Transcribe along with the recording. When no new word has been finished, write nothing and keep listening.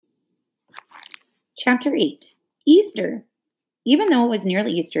Chapter 8. Easter. Even though it was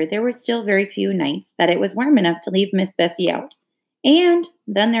nearly Easter, there were still very few nights that it was warm enough to leave Miss Bessie out. And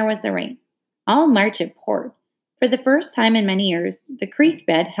then there was the rain. All March it poured. For the first time in many years, the creek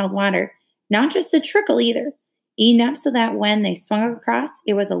bed held water, not just a trickle either, enough so that when they swung across,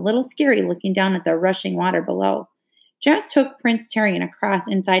 it was a little scary looking down at the rushing water below. Jess took Prince Terrian across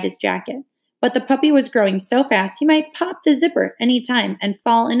inside his jacket, but the puppy was growing so fast he might pop the zipper any time and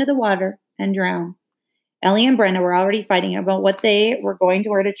fall into the water and drown. Ellie and Brenda were already fighting about what they were going to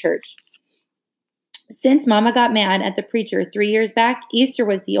wear to church. Since Mama got mad at the preacher 3 years back, Easter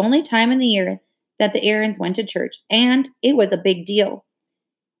was the only time in the year that the Aarons went to church, and it was a big deal.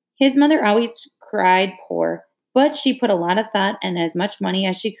 His mother always cried poor, but she put a lot of thought and as much money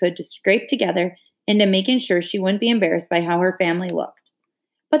as she could to scrape together into making sure she wouldn't be embarrassed by how her family looked.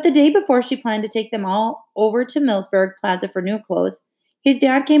 But the day before she planned to take them all over to Millsburg Plaza for new clothes, his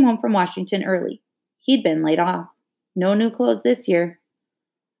dad came home from Washington early. He'd been laid off. No new clothes this year.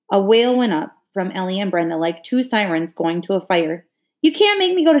 A wail went up from Ellie and Brenda like two sirens going to a fire. "You can't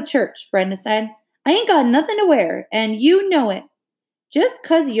make me go to church," Brenda said. "I ain't got nothing to wear, and you know it." "Just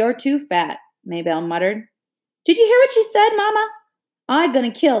 'cause you're too fat," Maybelle muttered. "Did you hear what she said, Mama? I'm gonna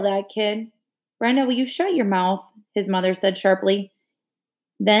kill that kid." "Brenda, will you shut your mouth?" his mother said sharply.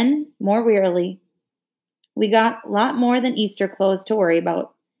 Then, more wearily, "We got a lot more than Easter clothes to worry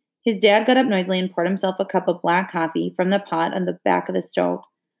about." His dad got up noisily and poured himself a cup of black coffee from the pot on the back of the stove.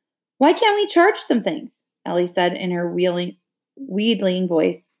 "Why can't we charge some things?" Ellie said in her wheedling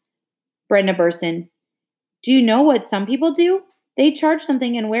voice. Brenda burst in. "Do you know what some people do? They charge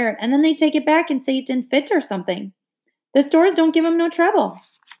something and wear it, and then they take it back and say it didn't fit or something. The stores don't give them no trouble."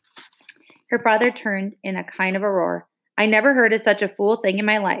 Her father turned in a kind of a roar. "I never heard of such a fool thing in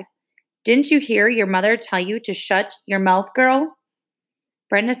my life. Didn't you hear your mother tell you to shut your mouth, girl?"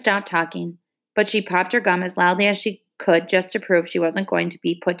 Brenda stopped talking, but she popped her gum as loudly as she could just to prove she wasn't going to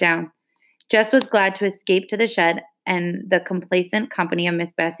be put down. Jess was glad to escape to the shed and the complacent company of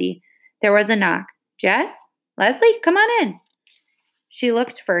Miss Bessie. There was a knock. "Jess? Leslie, come on in." She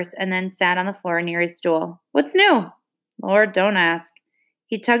looked first and then sat on the floor near his stool. "What's new?" "Lord, don't ask."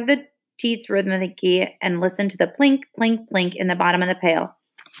 He tugged the teats rhythmically and listened to the plink, plink, plink in the bottom of the pail.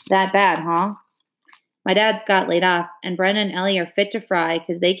 "That bad, huh?" "My dad's got laid off, and Brenda and Ellie are fit to fry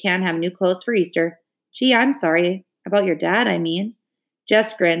because they can't have new clothes for Easter." "Gee, I'm sorry. About your dad, I mean."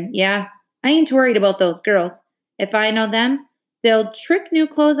 Jess grinned. "Yeah, I ain't worried about those girls. If I know them, they'll trick new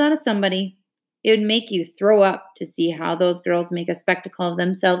clothes out of somebody. It would make you throw up to see how those girls make a spectacle of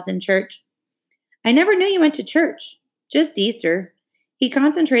themselves in church." "I never knew you went to church." "Just Easter." He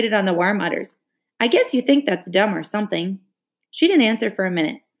concentrated on the warm udders. "I guess you think that's dumb or something." She didn't answer for a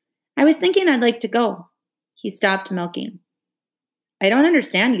minute. "I was thinking I'd like to go." He stopped milking. "I don't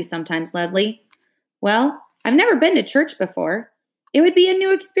understand you sometimes, Leslie." "Well, I've never been to church before. It would be a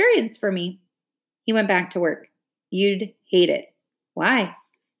new experience for me." He went back to work. "You'd hate it." "Why?"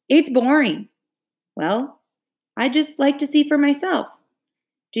 "It's boring." "Well, I'd just like to see for myself."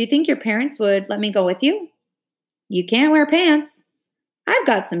 "Do you think your parents would let me go with you?" "You can't wear pants." "I've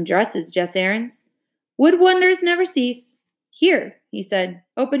got some dresses, Jess Aarons. Wood wonders never cease." "Here," he said,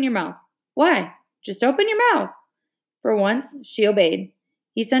 "open your mouth." "Why?" "Just open your mouth." For once, she obeyed.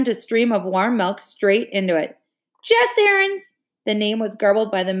 He sent a stream of warm milk straight into it. "Jess Aarons!" The name was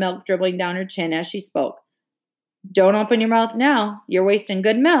garbled by the milk dribbling down her chin as she spoke. "Don't open your mouth now. You're wasting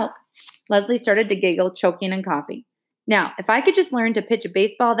good milk." Leslie started to giggle, choking and coughing. "Now, if I could just learn to pitch a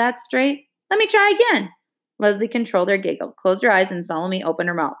baseball that straight. Let me try again." Leslie controlled her giggle, closed her eyes, and solemnly opened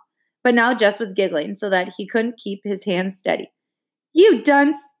her mouth. But now Jess was giggling so that he couldn't keep his hands steady. "You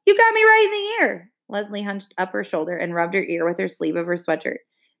dunce! You got me right in the ear." Leslie hunched up her shoulder and rubbed her ear with her sleeve of her sweatshirt.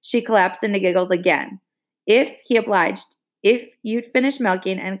 She collapsed into giggles again. He obliged, if you'd finish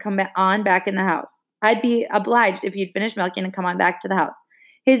milking and come on back in the house. "I'd be obliged if you'd finish milking and come on back to the house."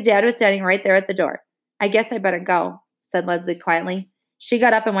 His dad was standing right there at the door. "I guess I better go," said Leslie quietly. She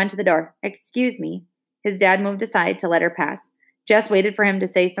got up and went to the door. "Excuse me." His dad moved aside to let her pass. Jess waited for him to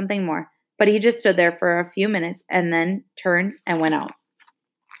say something more, but he just stood there for a few minutes and then turned and went out.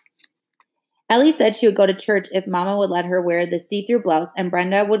 Ellie said she would go to church if Mama would let her wear the see-through blouse, and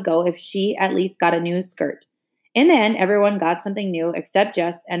Brenda would go if she at least got a new skirt. In the end, everyone got something new except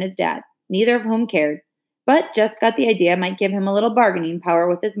Jess and his dad, neither of whom cared. But Jess got the idea might give him a little bargaining power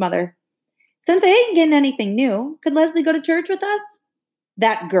with his mother. "Since I ain't getting anything new, could Leslie go to church with us?"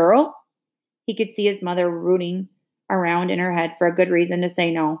 "That girl?" He could see his mother rooting around in her head for a good reason to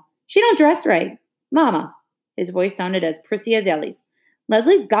say no. "She don't dress right." "Mama." His voice sounded as prissy as Ellie's.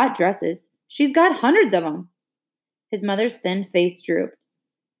 "Leslie's got dresses. She's got hundreds of them." His mother's thin face drooped.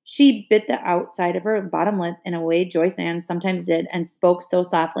 She bit the outside of her bottom lip in a way Joyce Ann sometimes did and spoke so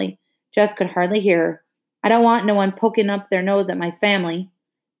softly Jess could hardly hear her. I don't want no one poking up their nose at my family.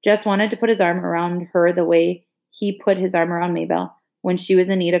 Jess wanted to put his arm around her the way he put his arm around Mabel when she was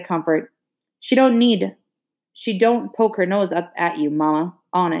in need of comfort. She don't poke her nose up at you, Mama.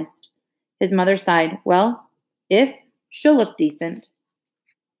 Honest. His mother sighed. Well, if she'll look decent.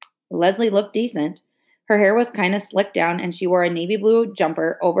 Leslie looked decent. Her hair was kind of slicked down, and she wore a navy blue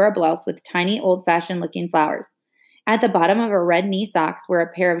jumper over a blouse with tiny, old-fashioned looking flowers. At the bottom of her red knee socks were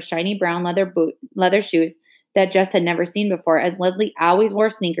a pair of shiny brown leather shoes that Jess had never seen before, as Leslie always wore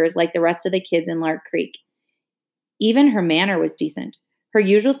sneakers like the rest of the kids in Lark Creek. Even her manner was decent. Her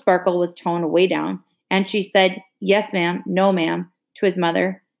usual sparkle was toned way down, and she said, yes, ma'am, no, ma'am, to his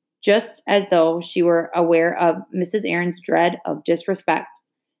mother, just as though she were aware of Mrs. Aaron's dread of disrespect.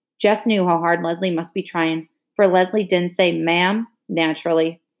 Jess knew how hard Leslie must be trying, for Leslie didn't say ma'am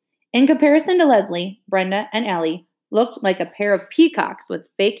naturally. In comparison to Leslie, Brenda and Ellie looked like a pair of peacocks with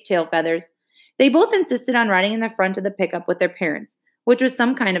fake tail feathers. They both insisted on riding in the front of the pickup with their parents, which was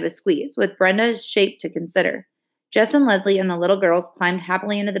some kind of a squeeze, with Brenda's shape to consider. Jess and Leslie and the little girls climbed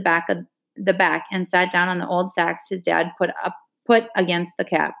happily into the back and sat down on the old sacks his dad put against the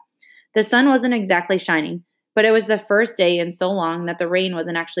cab. The sun wasn't exactly shining, but it was the first day in so long that the rain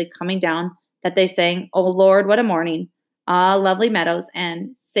wasn't actually coming down that they sang, "Oh Lord, what a morning! Ah, lovely meadows,"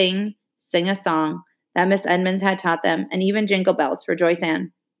 and sing a song that Miss Edmonds had taught them, and even Jingle Bells for Joyce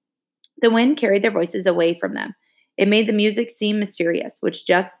Ann. The wind carried their voices away from them. It made the music seem mysterious, which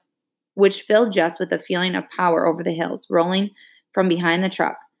filled Jess with a feeling of power over the hills, rolling from behind the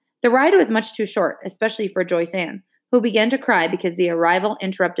truck. The ride was much too short, especially for Joyce Ann, who began to cry because the arrival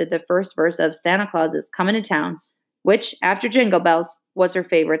interrupted the first verse of Santa Claus is Coming to Town, which, after Jingle Bells, was her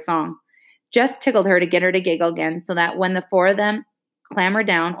favorite song. Jess tickled her to get her to giggle again, so that when the four of them clambered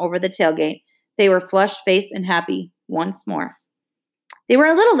down over the tailgate, they were flushed-faced and happy once more. They were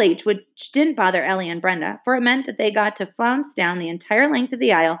a little late, which didn't bother Ellie and Brenda, for it meant that they got to flounce down the entire length of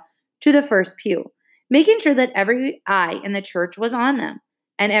the aisle to the first pew, making sure that every eye in the church was on them,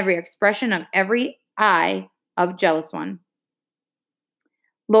 and every expression of every eye of jealous one.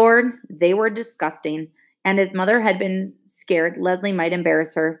 Lord, they were disgusting, and his mother had been scared Leslie might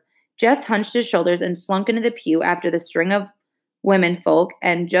embarrass her. Jess hunched his shoulders and slunk into the pew after the string of women folk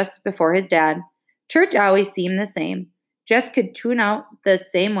and just before his dad. Church always seemed the same. Jess could tune out the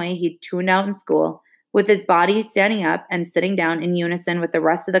same way he'd tuned out in school, with his body standing up and sitting down in unison with the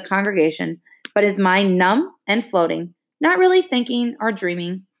rest of the congregation, but his mind numb and floating, not really thinking or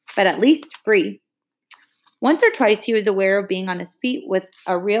dreaming, but at least free. Once or twice he was aware of being on his feet with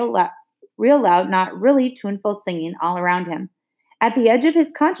a real loud, not really tuneful singing all around him. At the edge of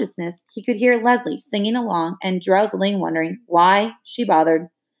his consciousness, he could hear Leslie singing along and drowsily wondering why she bothered.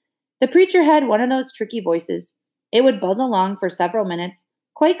 The preacher had one of those tricky voices. It would buzz along for several minutes,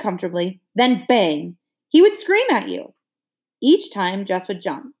 quite comfortably, then bang! He would scream at you. Each time, Jess would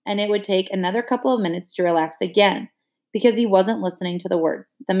jump, and it would take another couple of minutes to relax again, because he wasn't listening to the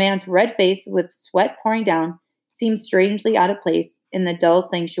words. The man's red face, with sweat pouring down, seemed strangely out of place in the dull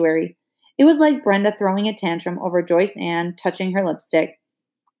sanctuary. It was like Brenda throwing a tantrum over Joyce Ann touching her lipstick.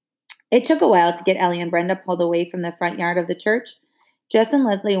 It took a while to get Ellie and Brenda pulled away from the front yard of the church. Jess and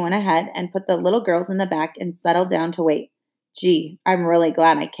Leslie went ahead and put the little girls in the back and settled down to wait. Gee, I'm really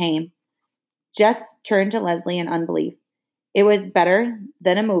glad I came. Jess turned to Leslie in unbelief. It was better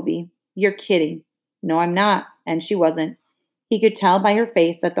than a movie. You're kidding. No, I'm not. And she wasn't. He could tell by her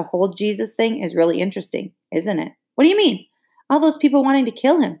face that the whole Jesus thing is really interesting, isn't it? What do you mean? All those people wanting to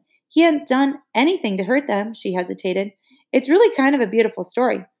kill him. He hadn't done anything to hurt them, she hesitated. It's really kind of a beautiful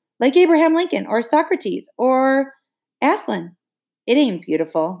story. Like Abraham Lincoln or Socrates or Aslan. It ain't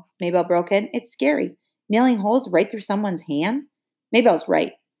beautiful, Mabel broke in. It's scary. Nailing holes right through someone's hand? Mabel's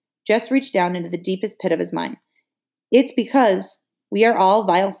right. Jess reached down into the deepest pit of his mind. It's because we are all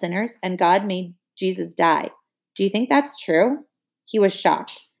vile sinners and God made Jesus die. Do you think that's true? He was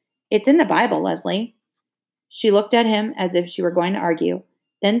shocked. It's in the Bible, Leslie. She looked at him as if she were going to argue,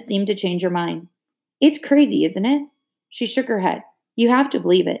 then seemed to change her mind. It's crazy, isn't it? She shook her head. You have to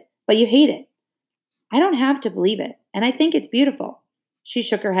believe it, but you hate it. I don't have to believe it, and I think it's beautiful. She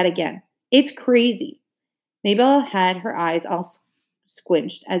shook her head again. It's crazy. Mabel had her eyes all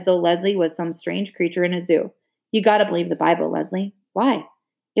squinched, as though Leslie was some strange creature in a zoo. You gotta believe the Bible, Leslie. Why?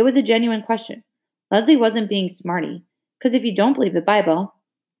 It was a genuine question. Leslie wasn't being smarty, because if you don't believe the Bible,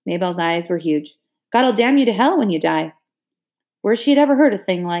 Mabel's eyes were huge. God'll damn you to hell when you die. Where she had ever heard a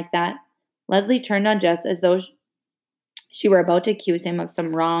thing like that. Leslie turned on Jess as though she were about to accuse him of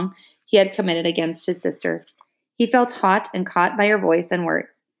some wrong he had committed against his sister. He felt hot and caught by her voice and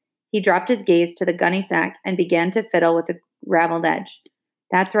words. He dropped his gaze to the gunny sack and began to fiddle with the raveled edge.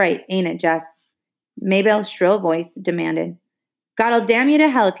 That's right, ain't it, Jess? Mabel's shrill voice demanded. God'll damn you to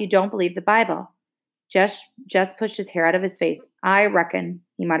hell if you don't believe the Bible. Jess pushed his hair out of his face. I reckon,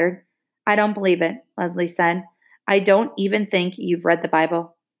 he muttered. I don't believe it, Leslie said. I don't even think you've read the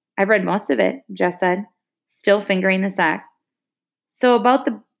Bible. I've read most of it, Jess said, still fingering the sack. So about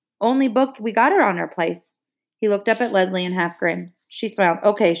the only book we got around our place. He looked up at Leslie and half grinned. She smiled.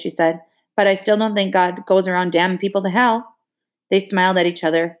 Okay, she said, but I still don't think God goes around damning people to hell. They smiled at each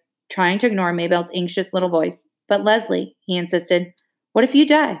other, trying to ignore Mabel's anxious little voice. But Leslie, he insisted, what if you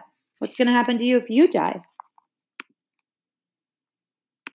die? What's going to happen to you if you die?